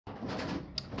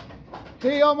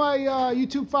Hey, all my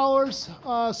YouTube followers.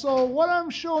 So what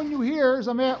I'm showing you here is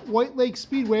I'm at White Lake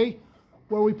Speedway,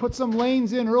 where we put some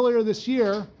lanes in earlier this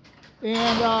year.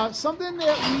 And something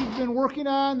that we've been working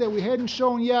on that we hadn't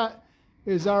shown yet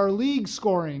is our league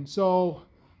scoring. So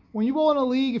when you bowl in a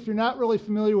league, if you're not really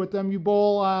familiar with them, you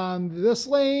bowl on this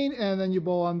lane, and then you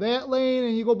bowl on that lane,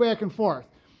 and you go back and forth.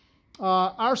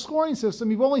 Our scoring system,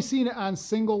 you've only seen it on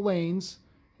single lanes,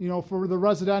 you know, for the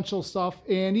residential stuff.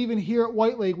 And even here at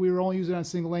White Lake, we were only using it on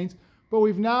single lanes. But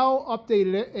we've now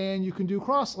updated it, and you can do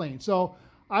cross lane. So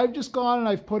I've just gone and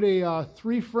I've put a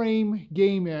 3-frame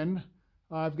game in.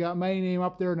 I've got my name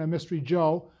up there and a Mystery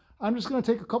Joe. I'm just going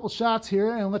to take a couple shots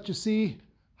here and let you see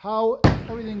how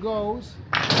everything goes.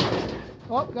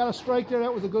 Oh, got a strike there.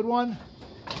 That was a good one.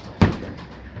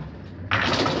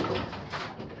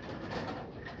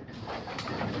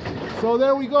 So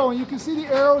there we go, and you can see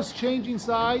the arrows changing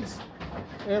sides.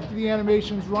 After the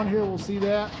animations run here, we'll see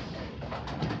that.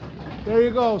 There you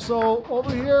go. So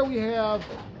over here we have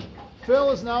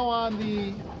Phil is now on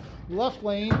the left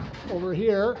lane over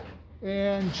here,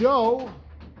 and Joe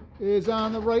is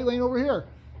on the right lane over here.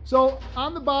 So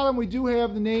on the bottom we do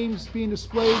have the names being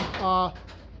displayed.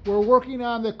 We're working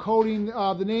on the coding.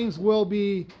 The names will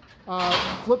be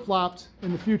flip-flopped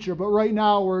in the future, but right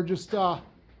now we're just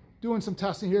doing some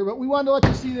testing here. But we wanted to let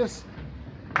you see this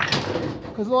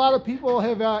because a lot of people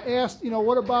have asked, you know,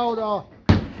 what about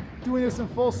doing this in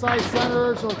full-size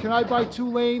centers, or can I buy 2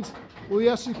 lanes? Well,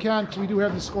 yes, you can, because we do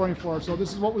have the scoring for it. So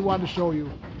this is what we wanted to show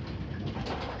you.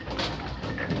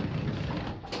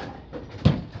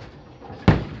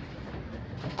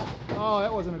 Oh,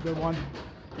 that wasn't a good one.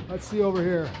 Let's see over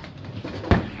here.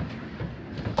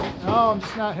 No, I'm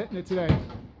just not hitting it today.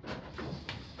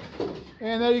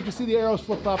 And there you can see the arrows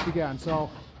flip-flopped again. So,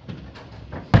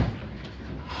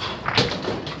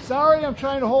 sorry, I'm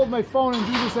trying to hold my phone and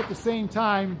do this at the same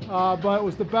time, but it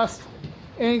was the best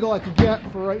angle I could get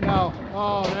for right now.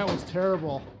 Oh, that was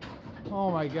terrible. Oh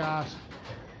my gosh.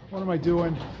 What am I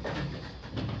doing?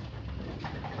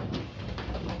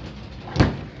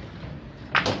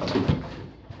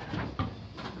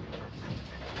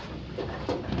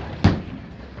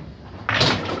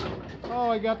 Oh,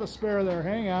 I got the spare there.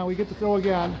 Hang on, we get to throw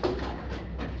again.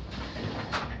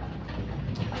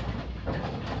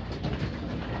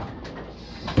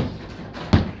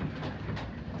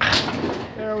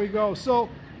 There we go. So,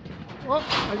 well,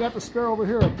 I got the spare over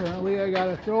here apparently. I got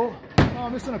to throw. Oh,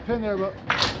 I'm missing a pin there, but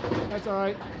that's all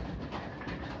right.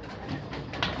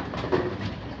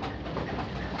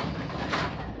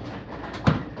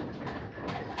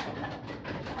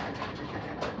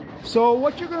 So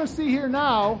what you're going to see here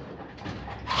now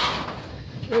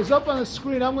is up on the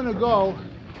screen. I'm going to go.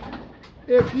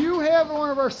 If you have one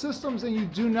of our systems and you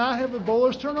do not have a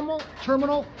bowler's terminal,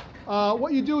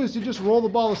 what you do is you just roll the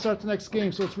ball to start the next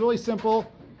game. So it's really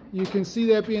simple. You can see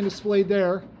that being displayed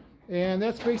there. And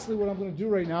that's basically what I'm going to do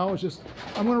right now. Is just,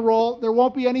 I'm going to roll. There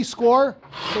won't be any score,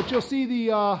 but you'll see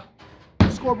the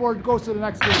scoreboard goes to the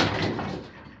next game.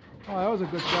 Oh, that was a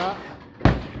good shot.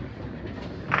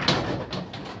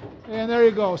 And there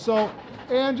you go. So,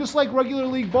 and just like regular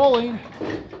league bowling,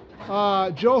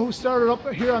 Joe, who started up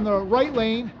here on the right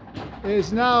lane,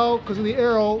 is now, because of the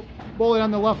arrow, bowling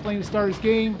on the left lane to start his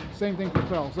game. Same thing for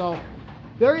Phil. So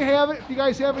there you have it. If you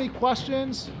guys have any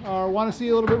questions or want to see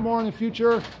a little bit more in the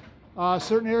future,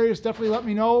 certain areas, definitely let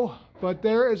me know. But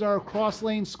there is our cross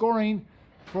lane scoring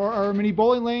for our mini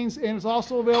bowling lanes, and it's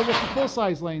also available for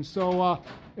full-size lanes. So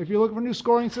if you're looking for new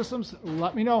scoring systems,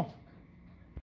 let me know.